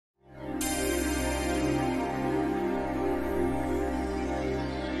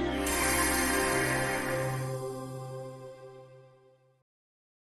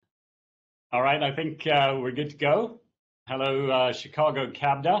All right, I think we're good to go. Hello, Chicago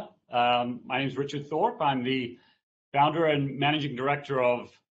CABDA. My name is Richard Thorpe. I'm the founder and managing director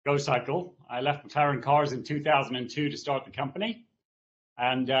of GoCycle. I left McLaren cars in 2002 to start the company.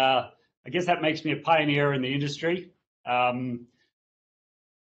 And I guess that makes me a pioneer in the industry. We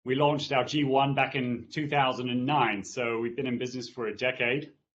launched our G1 back in 2009, so we've been in business for a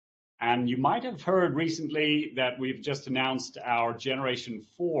decade. And you might have heard recently that we've just announced our Generation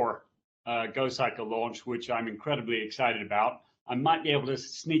 4 GoCycle launch, which I'm incredibly excited about. I might be able to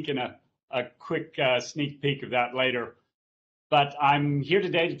sneak in a quick sneak peek of that later. But I'm here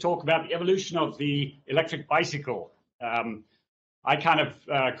today to talk about the evolution of the electric bicycle. I kind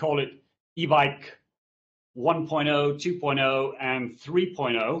of call it e-bike 1.0, 2.0, and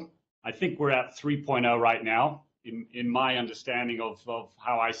 3.0. I think we're at 3.0 right now in my understanding of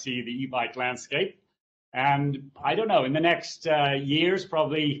how I see the e-bike landscape. And I don't know, in the next years,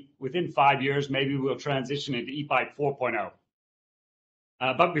 probably within 5 years, maybe we'll transition into e-bike 4.0.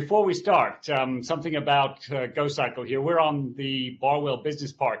 But before we start, something about GoCycle here. We're on the Barwell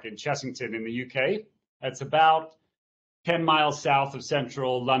Business Park in Chessington in the UK. It's about 10 miles south of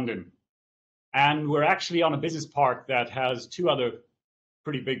central London. And we're actually on a business park that has two other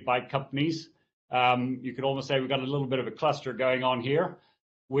pretty big bike companies. You could almost say we've got a little bit of a cluster going on here,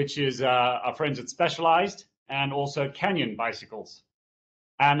 which is our friends at Specialized and also Canyon Bicycles.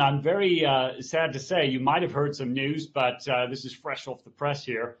 And I'm very sad to say, you might have heard some news, but this is fresh off the press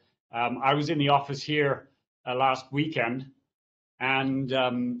here. I was in the office here last weekend and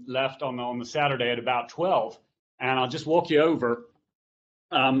left on the Saturday at about 12. And I'll just walk you over.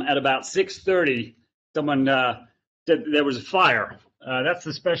 At about 6:30, someone said there was a fire. That's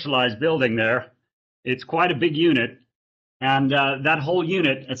the Specialized building there. It's quite a big unit. And that whole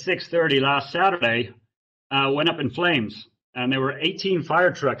unit at 6:30 last Saturday went up in flames. And there were 18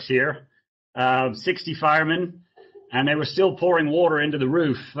 fire trucks here, 60 firemen, and they were still pouring water into the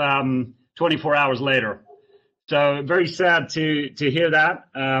roof 24 hours later. So very sad to hear that.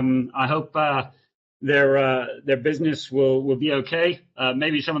 I hope their business will be okay.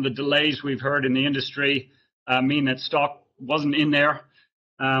 Maybe some of the delays we've heard in the industry mean that stock wasn't in there.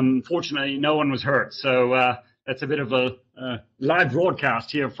 Fortunately, no one was hurt. So that's a bit of a live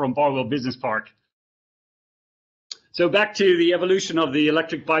broadcast here from Barwell Business Park. So back to the evolution of the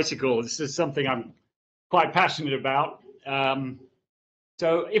electric bicycle. This is something I'm quite passionate about.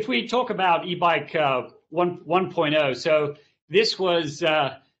 So if we talk about e-bike 1.0, so this was,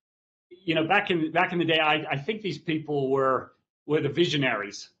 back in the day, I think these people were the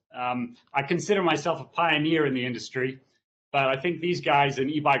visionaries. I consider myself a pioneer in the industry, but I think these guys in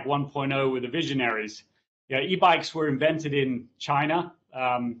e-bike 1.0 were the visionaries. Yeah, e-bikes were invented in China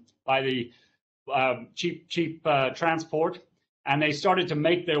by the cheap transport, and they started to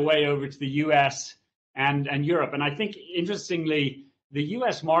make their way over to the US and Europe. And I think, interestingly, the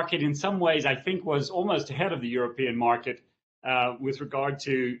US market in some ways, I think, was almost ahead of the European market with regard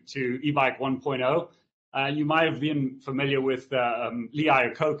to e-bike 1.0. You might have been familiar with Lee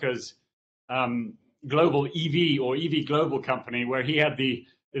Iacocca's global EV or EV Global Company, where he had the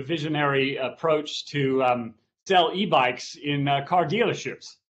visionary approach to sell e-bikes in car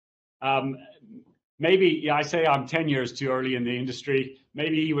dealerships. Maybe I say I'm 10 years too early in the industry.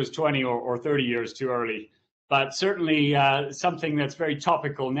 Maybe he was 20 or 30 years too early. But certainly something that's very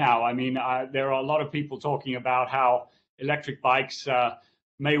topical now. I mean, there are a lot of people talking about how electric bikes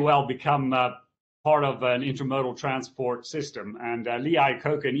may well become part of an intermodal transport system. And Lee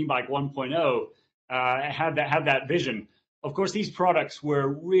Iacocca and e-bike 1.0 had that vision. Of course, these products were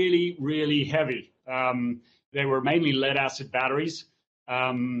really, really heavy. They were mainly lead acid batteries.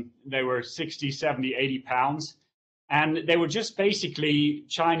 They were 60, 70, 80 pounds. And they were just basically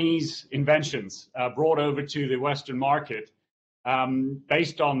Chinese inventions brought over to the Western market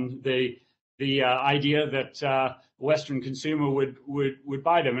based on the idea that Western consumer would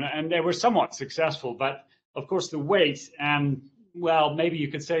buy them. And they were somewhat successful. But of course, the weight and, well, maybe you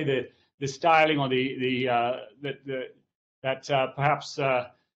could say the styling or that perhaps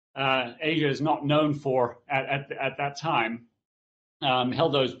Asia is not known for at that time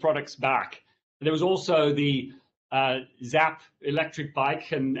held those products back. There was also the Zap electric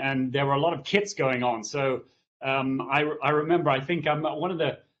bike, and there were a lot of kits going on. So I remember, I think I'm one of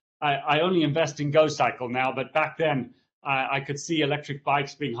the, I only invest in GoCycle now, but back then I could see electric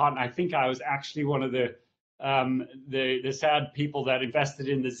bikes being hot, and I think I was actually one of the sad people that invested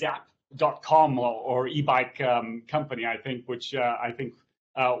in the Zap.com or e-bike company, I think, which I think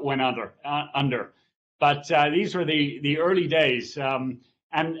went under. But these were the early days,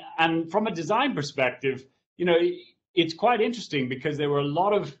 and from a design perspective, it's quite interesting because there were a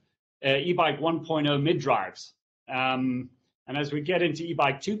lot of e-bike 1.0 mid-drives. And as we get into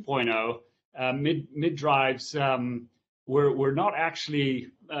e-bike 2.0, mid-drives were not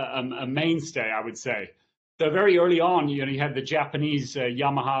actually a mainstay, I would say. So very early on, you had the Japanese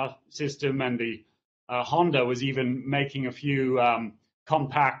Yamaha system, and the Honda was even making a few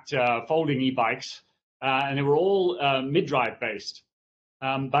compact folding e-bikes, and they were all mid-drive based.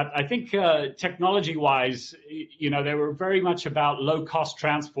 But I think technology-wise, they were very much about low-cost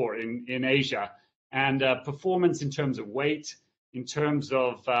transport in Asia, and performance in terms of weight, in terms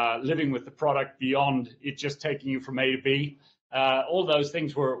of living with the product beyond it just taking you from A to B. All those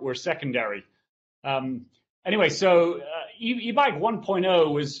things were secondary. Anyway, so e-bike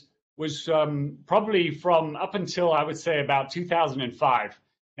 1.0 was probably from up until, I would say, about 2005.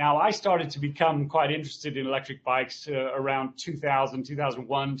 Now, I started to become quite interested in electric bikes around 2000,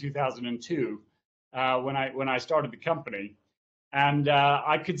 2001, 2002, when I started the company. And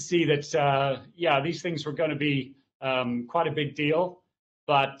I could see that, these things were going to be quite a big deal,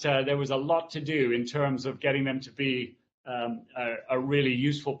 but there was a lot to do in terms of getting them to be a really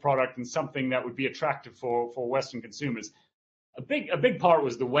useful product and something that would be attractive for Western consumers. A big part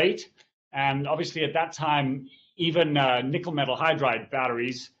was the weight, and obviously at that time, even nickel metal hydride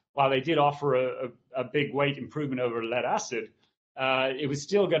batteries, while they did offer a big weight improvement over lead acid, it was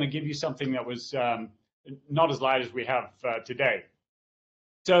still going to give you something that was not as light as we have today.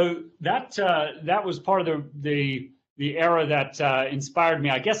 So that was part of the era that inspired me.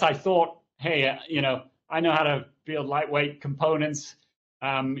 I guess I thought, hey, I know how to build lightweight components.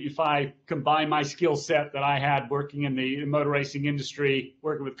 If I combine my skill set that I had working in the motor racing industry,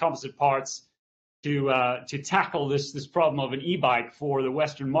 working with composite parts, to tackle this problem of an e-bike for the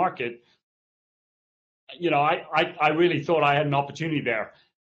Western market, I really thought I had an opportunity there.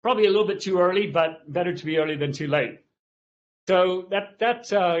 Probably a little bit too early, but better to be early than too late. So that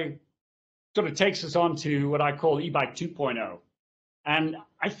sort of takes us on to what I call e-bike 2.0. And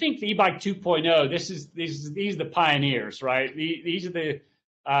I think the e-bike 2.0, these are the pioneers, right? These are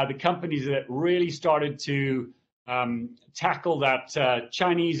the companies that really started to tackle that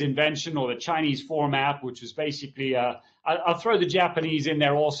Chinese invention, or the Chinese format, which was basically, I'll throw the Japanese in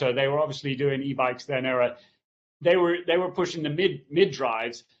there also. They were obviously doing e-bikes then era. They were pushing the mid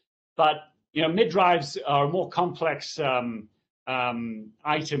drives, but mid drives are a more complex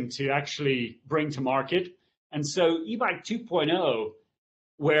item to actually bring to market. And so e-bike 2.0,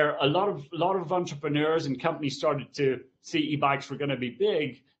 where a lot of entrepreneurs and companies started to see e-bikes were going to be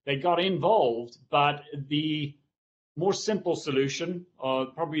big, they got involved, but the more simple solution, or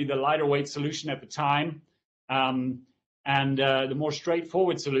probably the lighter weight solution at the time, and the more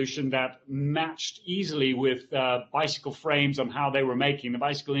straightforward solution that matched easily with bicycle frames on how they were making. The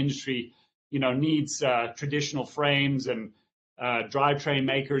bicycle industry, needs traditional frames and drivetrain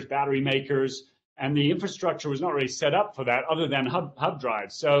makers, battery makers, and the infrastructure was not really set up for that other than hub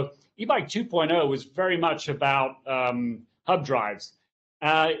drives. So e-bike 2.0 was very much about hub drives.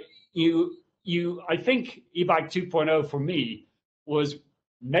 I think e-bike 2.0 for me was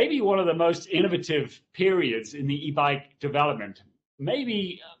maybe one of the most innovative periods in the e-bike development.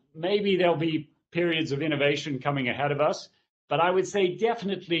 Maybe there'll be periods of innovation coming ahead of us, but I would say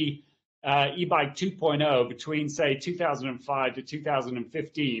definitely e-bike 2.0 between, say, 2005 to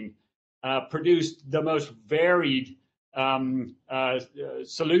 2015 produced the most varied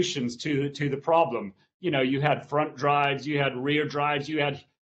solutions to the problem. You had front drives, you had rear drives, you had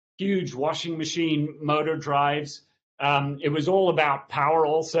huge washing machine motor drives. It was all about power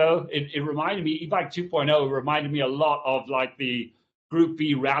also. It reminded me, e-bike 2.0 reminded me a lot of like the Group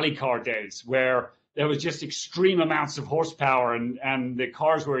B rally car days, where there was just extreme amounts of horsepower, and the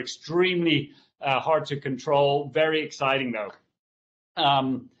cars were extremely hard to control. Very exciting though.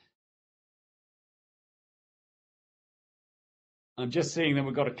 I'm just seeing that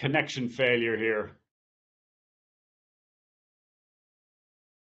we've got a connection failure here.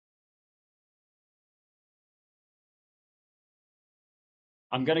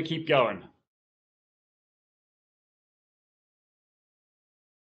 I'm going to keep going.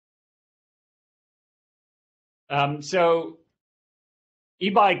 So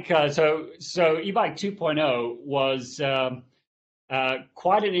e-bike, so e-bike 2.0 was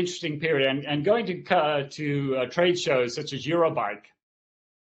quite an interesting period, and going to trade shows such as Eurobike,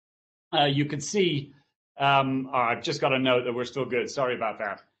 you could see. I've just got a note that we're still good. Sorry about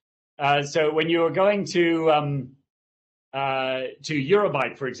that. So when you were going to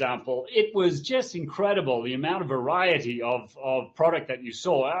Eurobike, for example, it was just incredible the amount of variety of product that you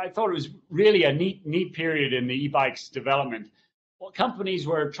saw. I thought it was really a neat period in the e-bikes development. Well, companies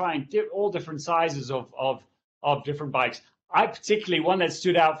were trying all different sizes of different bikes. I particularly, one that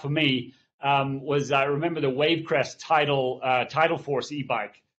stood out for me was, I remember the Wavecrest Tidal Force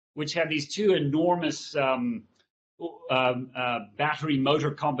e-bike, which had these two enormous battery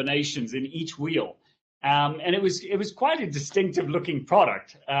motor combinations in each wheel. And it was quite a distinctive looking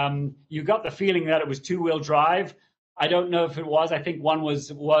product. You got the feeling that it was two-wheel drive. I don't know if it was. I think one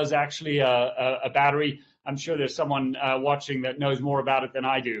was actually a battery. I'm sure there's someone watching that knows more about it than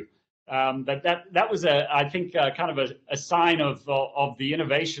I do. But that was I think kind of a sign of the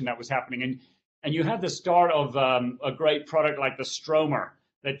innovation that was happening. And you had the start of a great product like the Stromer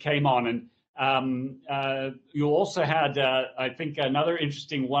that came on. And you also had, I think, another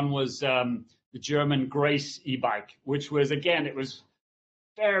interesting one was the German Grace e-bike, which was, again, it was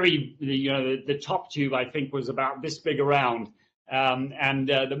very, the top tube, I think, was about this big around. And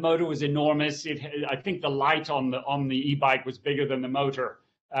the motor was enormous. I think the light on the e-bike was bigger than the motor.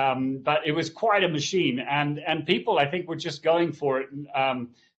 But it was quite a machine. And people, I think, were just going for it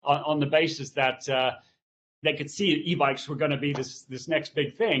on the basis that they could see e-bikes were going to be this next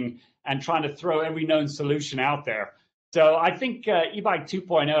big thing, and trying to throw every known solution out there. So I think e-bike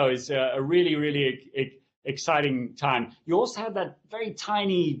 2.0 is a really, really exciting time. You also had that very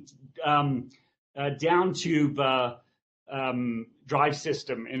tiny down tube drive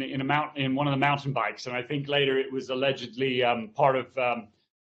system in one of the mountain bikes, and I think later it was allegedly part of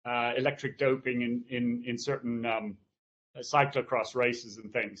electric doping in certain cyclocross races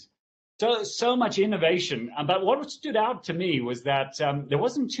and things. So much innovation. But what stood out to me was that there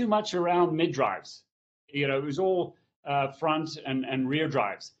wasn't too much around mid drives. It was all front and rear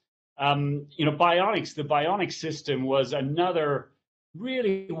drives. Bionics, the Bionic system was another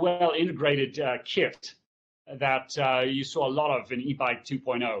really well integrated kit that you saw a lot of in e-bike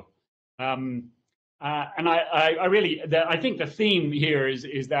 2.0. And I think the theme here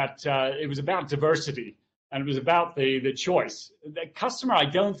is that it was about diversity, and it was about the choice. The customer, I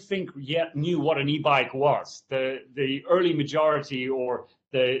don't think, yet knew what an e-bike was. The early majority or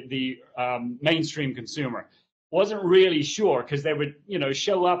the mainstream consumer wasn't really sure, because they would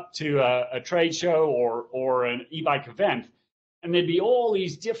show up to a trade show or an e-bike event, and there'd be all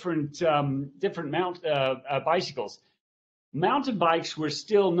these different bicycles. Mountain bikes were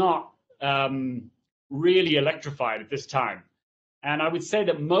still not really electrified at this time. And I would say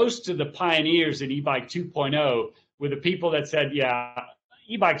that most of the pioneers in e-bike 2.0 were the people that said, yeah,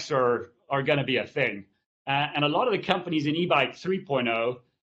 e-bikes are going to be a thing. And a lot of the companies in e-bike 3.0,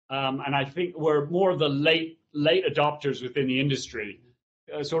 and I think were more of the late adopters within the industry,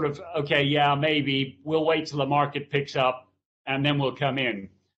 sort of, okay, yeah, maybe we'll wait till the market picks up and then we'll come in.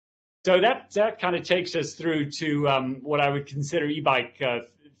 So that kind of takes us through to what I would consider e-bike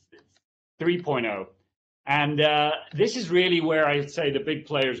 3.0. And this is really where I'd say the big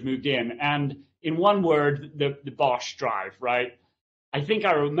players moved in. And in one word, the Bosch drive, right? I think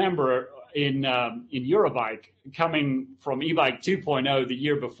I remember in Eurobike coming from e-bike 2.0 the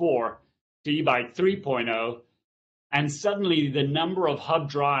year before to e-bike 3.0, and suddenly the number of hub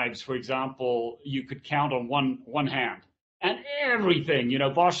drives, for example, you could count on one hand. And everything,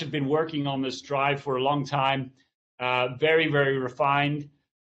 Bosch had been working on this drive for a long time, very, very refined.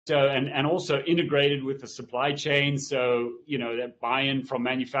 So, and also integrated with the supply chain. So, that buy-in from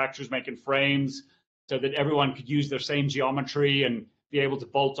manufacturers making frames so that everyone could use their same geometry and be able to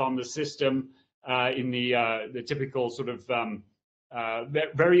bolt on the system in the typical sort of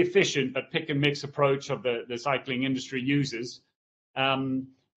very efficient but pick and mix approach of the cycling industry uses. And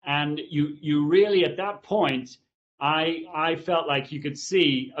you really, at that point, I felt like you could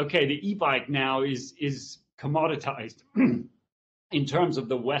see, okay, the e-bike now is commoditized in terms of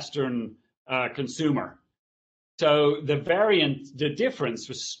the Western consumer. So the difference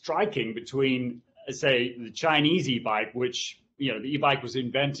was striking between, say, the Chinese e-bike, which, the e-bike was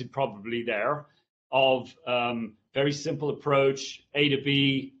invented probably there, of very simple approach, A to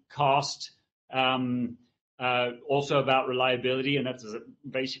B, cost, also about reliability, and that's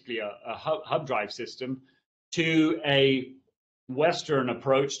basically a hub drive system, to a Western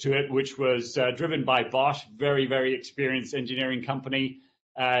approach to it, which was driven by Bosch, very, very experienced engineering company,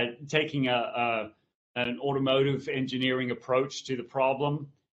 taking an automotive engineering approach to the problem.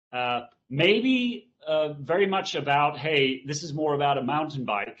 Maybe very much about, hey, this is more about a mountain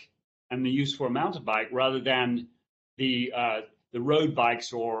bike and the use for a mountain bike rather than the road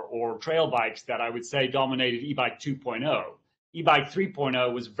bikes or trail bikes that I would say dominated e-bike 2.0. E-bike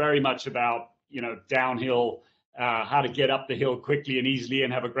 3.0 was very much about, downhill, how to get up the hill quickly and easily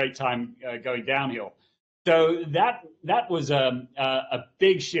and have a great time going downhill. So that was a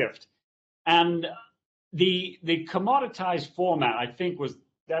big shift. And the commoditized format, I think, was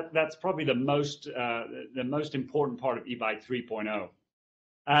that's probably the most important part of e-bike 3.0.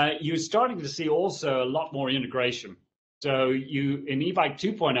 You're starting to see also a lot more integration. So in e-bike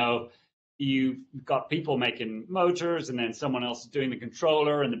 2.0, you've got people making motors, and then someone else is doing the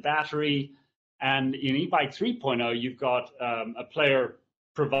controller and the battery. And in e-bike 3.0, you've got a player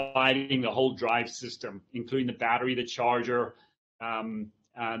providing the whole drive system, including the battery, the charger,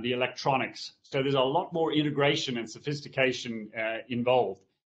 the electronics. So there's a lot more integration and sophistication involved.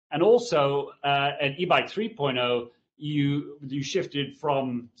 And also at e-bike 3.0, you shifted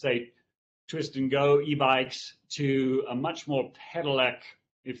from, say, twist and go e-bikes to a much more pedelec,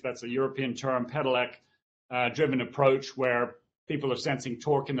 if that's a European term, pedelec driven approach, where people are sensing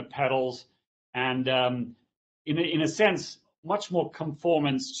torque in the pedals, and in a sense, much more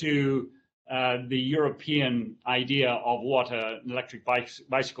conformance to the European idea of what an electric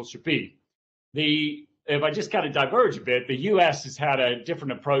bicycle should be. If I just kind of diverge a bit, the US has had a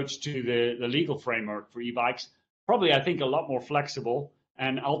different approach to the legal framework for e-bikes, probably I think a lot more flexible,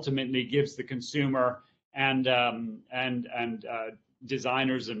 and ultimately gives the consumer and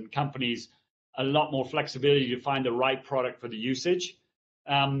designers and companies a lot more flexibility to find the right product for the usage.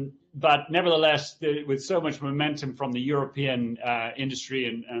 But nevertheless, with so much momentum from the European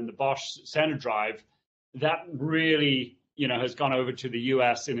industry and the Bosch center drive, that really has gone over to the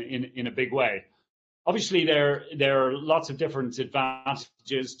US in a big way. Obviously, there are lots of different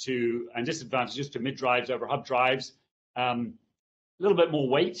advantages and disadvantages to mid drives over hub drives. A little bit more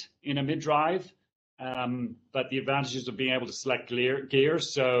weight in a mid drive, but the advantages of being able to select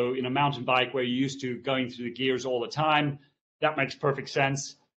gears. So in a mountain bike where you're used to going through the gears all the time, that makes perfect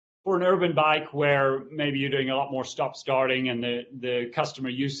sense. For an urban bike where maybe you're doing a lot more stop starting and the customer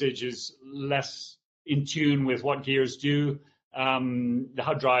usage is less in tune with what gears do, the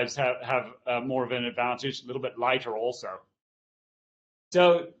hub drives have more of an advantage, a little bit lighter also.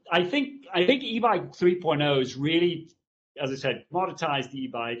 So I think e-bike 3.0 is really, as I said, commoditized the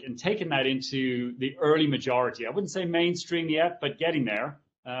e-bike and taken that into the early majority. I wouldn't say mainstream yet, but getting there,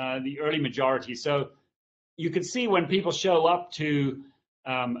 the early majority. So you can see when people show up to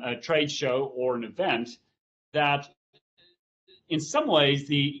a trade show or an event that in some ways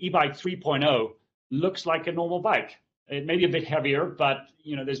the e-bike 3.0 looks like a normal bike. It may be a bit heavier, but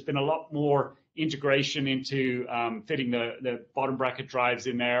there's been a lot more integration into fitting the bottom bracket drives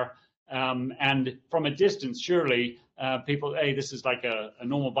in there. And from a distance, surely people, hey, this is like a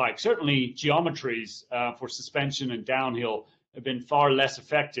normal bike. Certainly geometries for suspension and downhill have been far less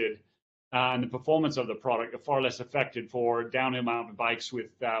affected, and the performance of the product are far less affected for downhill mountain bikes with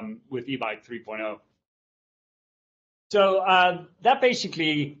e-bike 3.0. So that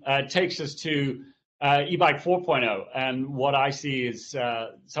basically takes us to e-bike 4.0, and what I see is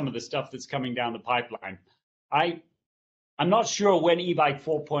some of the stuff that's coming down the pipeline. I'm not sure when e-bike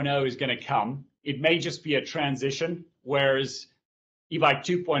 4.0 is going to come. It may just be a transition, whereas e-bike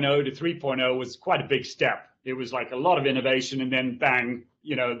 2.0 to 3.0 was quite a big step. It was like a lot of innovation, and then bang,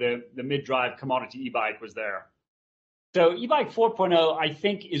 the mid-drive commodity e-bike was there. So e-bike 4.0, I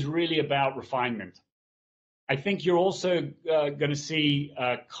think, is really about refinement. I think you're also going to see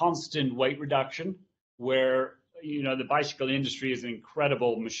constant weight reduction, where the bicycle industry is an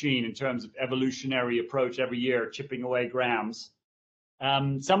incredible machine in terms of evolutionary approach every year, chipping away grams.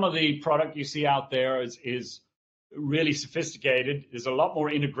 Some of the product you see out there is really sophisticated. There's a lot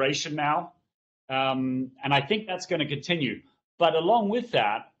more integration now, and I think that's going to continue. But along with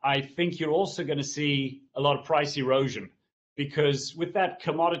that, I think you're also going to see a lot of price erosion, because with that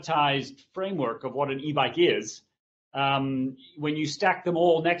commoditized framework of what an e-bike is, when you stack them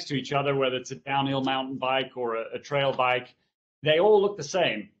all next to each other, whether it's a downhill mountain bike or a trail bike, they all look the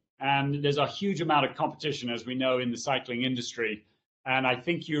same. And there's a huge amount of competition, as we know, in the cycling industry. And I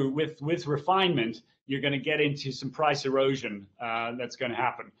think with refinement, you're going to get into some price erosion that's going to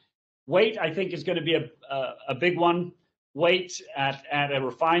happen. Weight, I think, is going to be a big one. Weight at a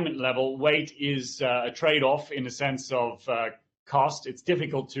refinement level, weight is a trade-off in the sense of cost. It's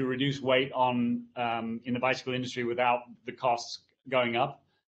difficult to reduce weight in the bicycle industry without the costs going up.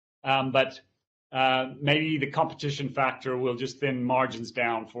 But maybe the competition factor will just thin margins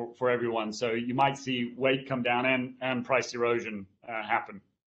down for everyone. So you might see weight come down and price erosion happen.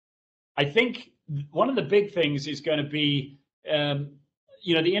 I think one of the big things is going to be,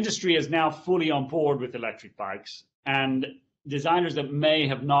 the industry is now fully on board with electric bikes, and designers that may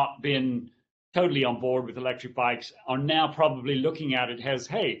have not been totally on board with electric bikes are now probably looking at it as,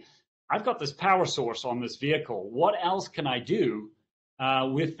 hey, I've got this power source on this vehicle. What else can I do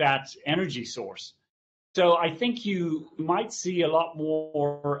with that energy source? So I think you might see a lot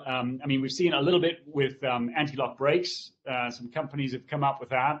more. I mean, we've seen a little bit with anti-lock brakes. Some companies have come up with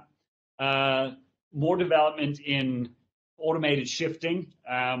that. More development in automated shifting,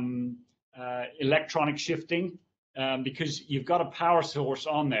 electronic shifting, because you've got a power source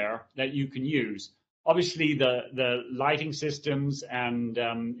on there that you can use. Obviously, the lighting systems and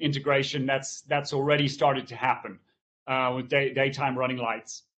integration, that's already started to happen with daytime running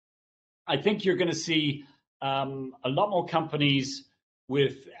lights. I think you're going to see a lot more companies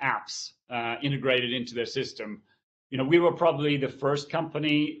with apps integrated into their system. You know, we were probably the first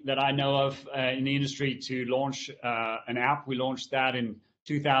company that I know of in the industry to launch an app. We launched that in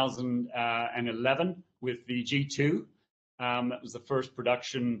 2011 with the G2. That was the first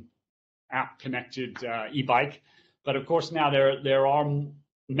production app connected e-bike. But of course, now there are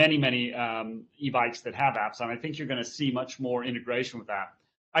many e-bikes that have apps, and I think you're going to see much more integration with that.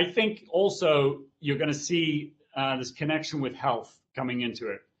 I think also you're going to see this connection with health coming into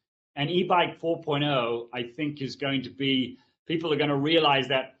it. And e-bike 4.0, I think, is going to be, people are going to realize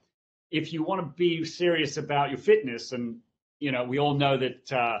that if you want to be serious about your fitness, and you know, we all know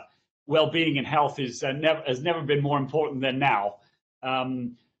that well-being and health has never been more important than now.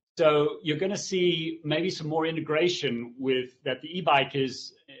 So you're going to see maybe some more integration with that. The e-bike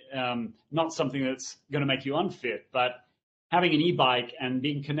is not something that's going to make you unfit, but having an e-bike and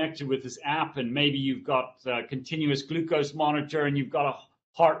being connected with this app, and maybe you've got a continuous glucose monitor and you've got a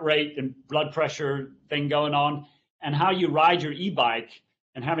heart rate and blood pressure thing going on, and how you ride your e-bike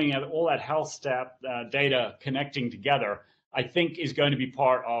and having all that health stat data connecting together, I think is going to be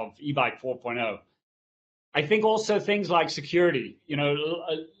part of e-bike 4.0. I think also things like security, you know,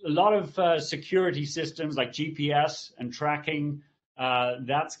 a lot of security systems like GPS and tracking,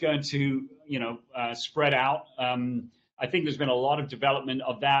 that's going to, you know, spread out. I think there's been a lot of development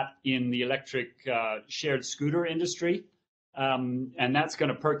of that in the electric shared scooter industry, and that's going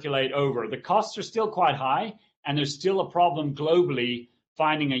to percolate over. The costs are still quite high, and there's still a problem globally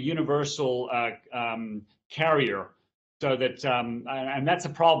finding a universal carrier. So that, and that's a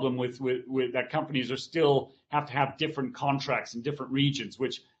problem with that companies are still have to have different contracts in different regions,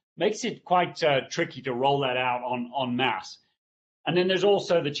 which makes it quite tricky to roll that out en masse. And then there's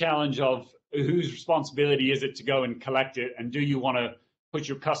also the challenge of whose responsibility is it to go and collect it, and do you want to put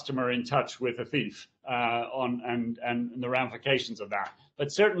your customer in touch with a thief and the ramifications of that.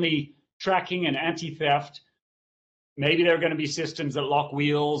 But certainly tracking and anti-theft. Maybe there are going to be systems that lock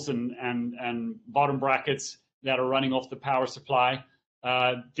wheels and bottom brackets that are running off the power supply.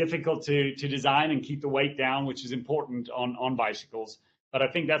 Difficult to design and keep the weight down, which is important on bicycles. But I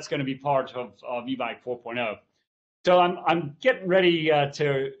think that's going to be part of e-bike 4.0. So I'm getting ready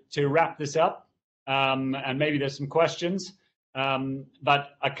to wrap this up, and maybe there's some questions. But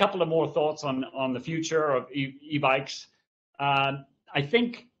a couple of more thoughts on the future of e-bikes. I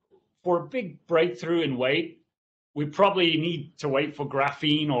think for a big breakthrough in weight, we probably need to wait for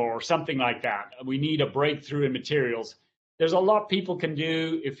graphene or something like that. We need a breakthrough in materials. There's a lot people can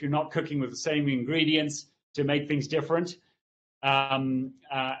do if you're not cooking with the same ingredients to make things different, and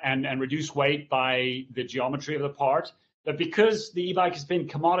reduce weight by the geometry of the part. But because the e-bike has been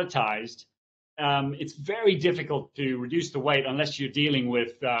commoditized, it's very difficult to reduce the weight unless you're dealing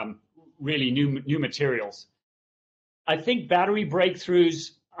with really new materials. I think battery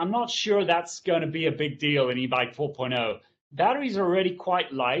breakthroughs, I'm not sure that's going to be a big deal in e-bike 4.0. Batteries are already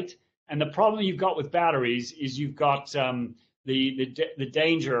quite light, and the problem you've got with batteries is you've got the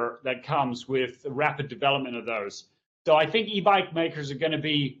danger that comes with the rapid development of those. So I think e-bike makers are going to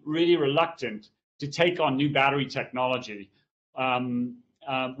be really reluctant to take on new battery technology.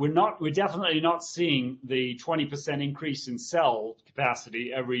 We're definitely not seeing the 20% increase in cell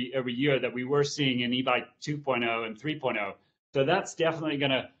capacity every year that we were seeing in e-bike 2.0 and 3.0. So that's definitely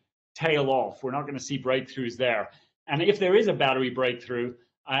going to tail off. We're not going to see breakthroughs there. And if there is a battery breakthrough,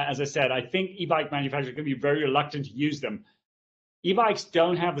 as I said, I think e-bike manufacturers are going to be very reluctant to use them. E-bikes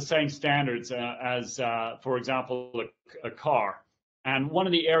don't have the same standards as, for example, a car. And one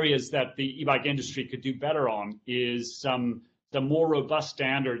of the areas that the e-bike industry could do better on is some more robust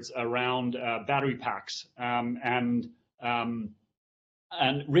standards around battery packs, and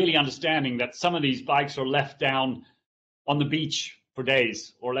really understanding that some of these bikes are left down on the beach for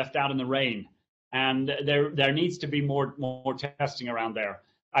days or left out in the rain, and there needs to be more testing around there.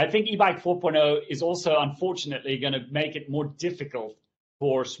 I think e-bike 4.0 is also unfortunately going to make it more difficult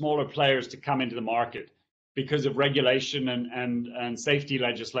for smaller players to come into the market because of regulation and safety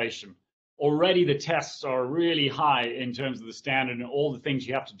legislation. Already the tests are really high in terms of the standard and all the things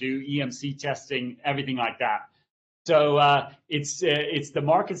you have to do, EMC testing, everything like that. So it's the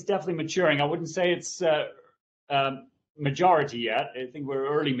market's definitely maturing. I wouldn't say it's majority yet. I think we're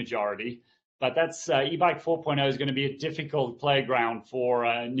early majority, but that's e-bike 4.0 is going to be a difficult playground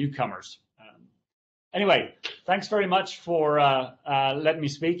for newcomers. Anyway, thanks very much for letting me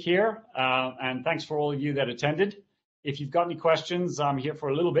speak here, and thanks for all of you that attended. If you've got any questions, I'm here for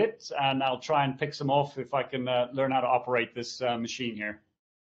a little bit, and I'll try and pick some off if I can learn how to operate this machine here.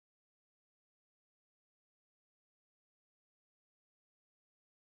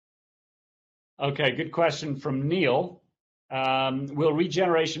 Okay, good question from Neil. Will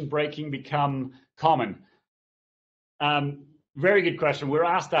regeneration braking become common? Very good question. We're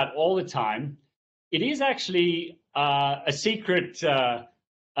asked that all the time. It is actually a secret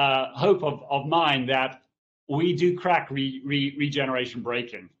hope of mine that we do crack regeneration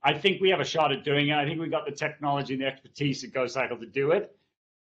braking. I think we have a shot at doing it. I think we've got the technology and the expertise at GoCycle to do it.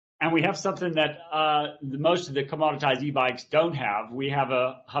 And we have something that most of the commoditized e-bikes don't have. We have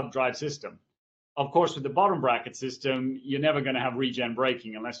a hub drive system. Of course, with the bottom bracket system, you're never going to have regen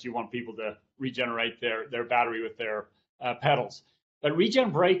braking unless you want people to regenerate their battery with their pedals. But regen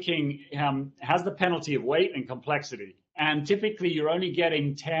braking has the penalty of weight and complexity. And typically, you're only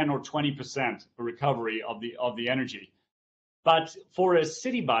getting 10 or 20% recovery of the energy. But for a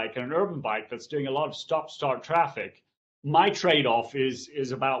city bike and an urban bike that's doing a lot of stop-start traffic, my trade-off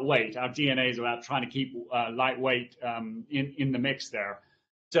is about weight. Our DNA is about trying to keep lightweight in the mix there.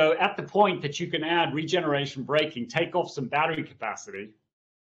 So at the point that you can add regeneration braking, take off some battery capacity,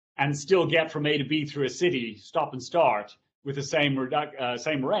 and still get from A to B through a city, stop and start with the same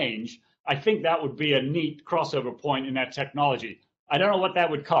range, I think that would be a neat crossover point in that technology. I don't know what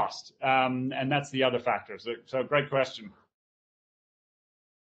that would cost, and that's the other factor. So great question.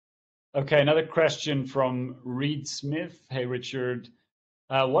 Okay, another question from Reed Smith. Hey, Richard,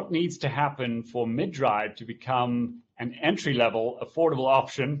 what needs to happen for mid-drive to become an entry-level affordable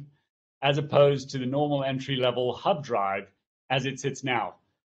option as opposed to the normal entry-level hub drive as it sits now?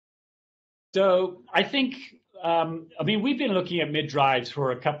 So I think, we've been looking at mid-drives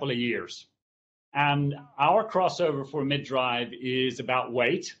for a couple of years, and our crossover for mid-drive is about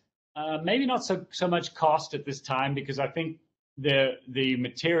weight. Maybe not so much cost at this time, because I think the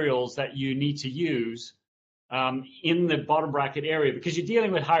materials that you need to use in the bottom bracket area, because you're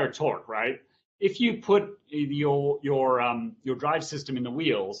dealing with higher torque, right? If you put your drive system in the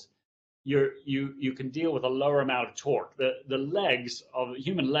wheels, you can deal with a lower amount of torque. The legs of the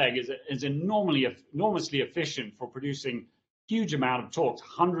human leg is enormously efficient for producing huge amount of torque,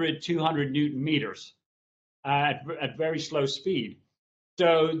 100, 200 Newton meters at very slow speed.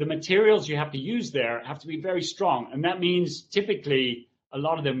 So the materials you have to use there have to be very strong, and that means typically a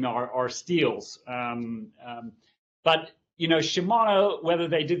lot of them are steels. But Shimano, whether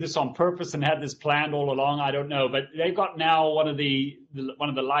they did this on purpose and had this planned all along, I don't know. But they've got now one of the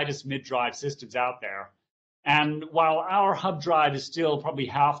lightest mid-drive systems out there. And while our hub drive is still probably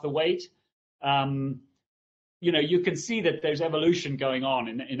half the weight, you can see that there's evolution going on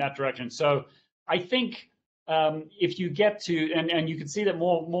in that direction. So I think if you get to, and you can see that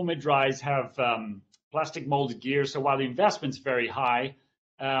more mid-drives have plastic molded gear. So while the investment's very high,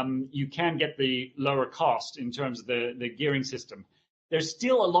 you can get the lower cost in terms of the gearing system. There's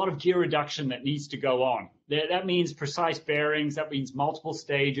still a lot of gear reduction that needs to go on. That means precise bearings, that means multiple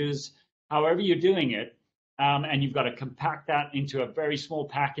stages, however you're doing it, and you've got to compact that into a very small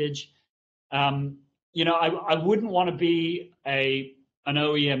package. I wouldn't want to be an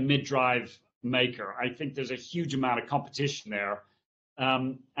OEM mid-drive maker. I think there's a huge amount of competition there.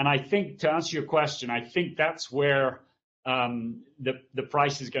 And I think, to answer your question, I think that's where the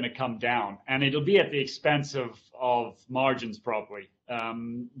price is going to come down, and it'll be at the expense of margins probably,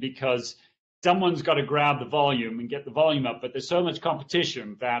 because someone's got to grab the volume and get the volume up. But there's so much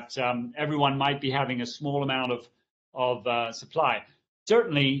competition that everyone might be having a small amount of supply.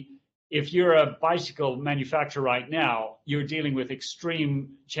 Certainly, if you're a bicycle manufacturer right now, you're dealing with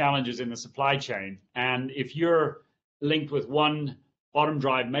extreme challenges in the supply chain, and if you're linked with one bottom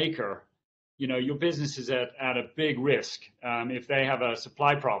drive maker, your business is at a big risk if they have a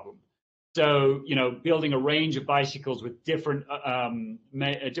supply problem. So, building a range of bicycles with different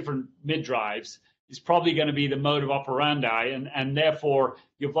mid drives is probably going to be the mode of operandi, and therefore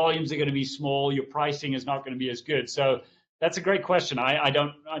your volumes are going to be small. Your pricing is not going to be as good. So that's a great question. I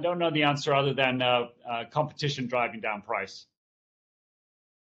don't know the answer other than competition driving down price.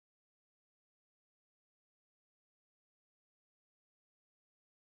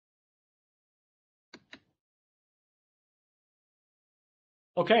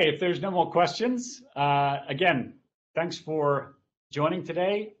 Okay, if there's no more questions, again, thanks for joining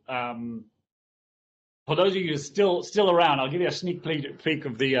today. For those of you who are still around, I'll give you a sneak peek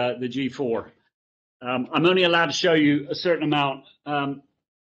of the G4. I'm only allowed to show you a certain amount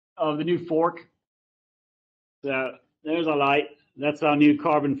of the new fork. So there's our light. That's our new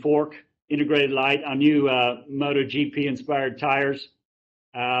carbon fork, integrated light, our new MotoGP inspired tires.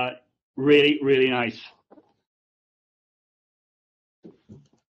 Really, really nice.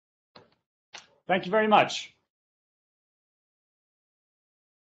 Thank you very much.